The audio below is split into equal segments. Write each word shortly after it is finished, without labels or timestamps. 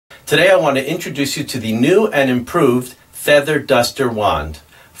Today I want to introduce you to the new and improved Feather Duster Wand.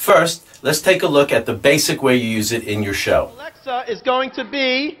 First, let's take a look at the basic way you use it in your show. Alexa is going to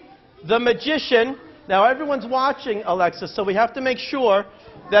be the magician. Now everyone's watching Alexa, so we have to make sure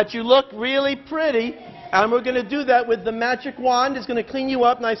that you look really pretty. And we're going to do that with the magic wand. It's going to clean you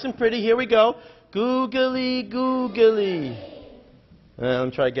up nice and pretty. Here we go. Googly, googly. Let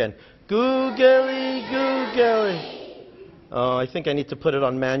me try again. Googly, googly. Oh, I think I need to put it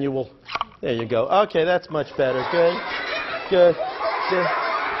on manual. There you go. Okay, that's much better. Good. Good. Good.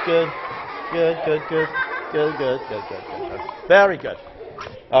 Good. Good. Good. Good. Good. Good. Good. Good. Good. Very good.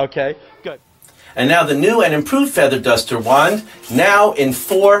 Okay. Good. And now the new and improved Feather Duster Wand, now in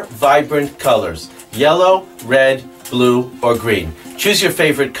 4 vibrant colors: yellow, red, blue, or green. Choose your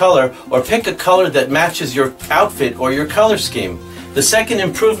favorite color or pick a color that matches your outfit or your color scheme. The second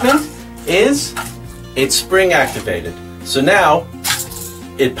improvement is it's spring activated. So now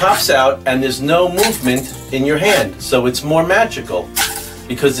it pops out and there's no movement in your hand. So it's more magical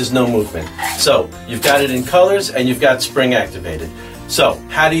because there's no movement. So you've got it in colors and you've got spring activated. So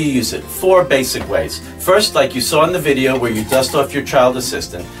how do you use it? 4 basic ways. First, like you saw in the video, where you dust off your child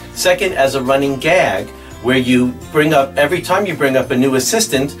assistant. Second, as a running gag, where you bring up, every time you bring up a new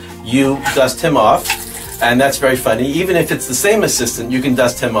assistant, you dust him off. And that's very funny. Even if it's the same assistant, you can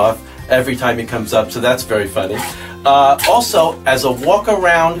dust him off every time he comes up, so that's very funny. Also, as a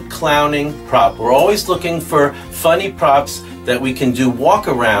walk-around clowning prop, we're always looking for funny props that we can do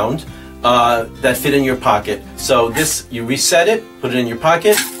walk-around that fit in your pocket. So this, you reset it, put it in your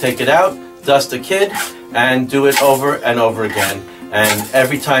pocket, take it out, dust a kid, and do it over and over again. And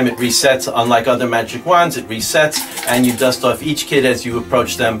every time it resets, unlike other magic wands, it resets, and you dust off each kid as you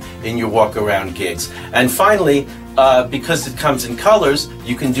approach them in your walk-around gigs. And finally, because it comes in colors,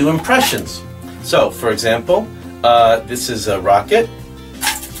 you can do impressions. So, for example, this is a rocket.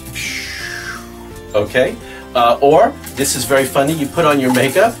 Okay. Or, this is very funny, you put on your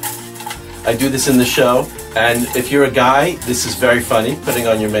makeup. I do this in the show, and if you're a guy, this is very funny, putting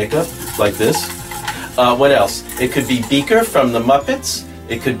on your makeup, like this. What else? It could be Beaker from the Muppets.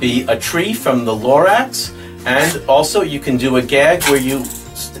 It could be a tree from the Lorax. And also, you can do a gag where you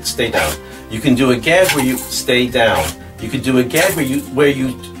stay down. You can do a gag where you stay down. You could do a gag where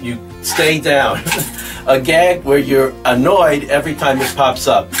you stay down. A gag where you're annoyed every time it pops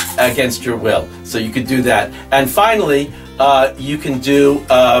up against your will. So you could do that. And finally, you can do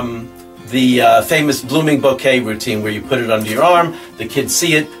the famous blooming bouquet routine, where you put it under your arm, the kids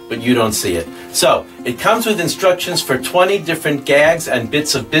see it, but you don't see it. So it comes with instructions for 20 different gags and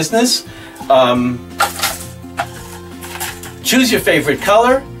bits of business. Choose your favorite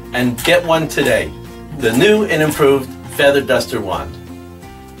color and get one today. The new and improved Feather Duster Wand.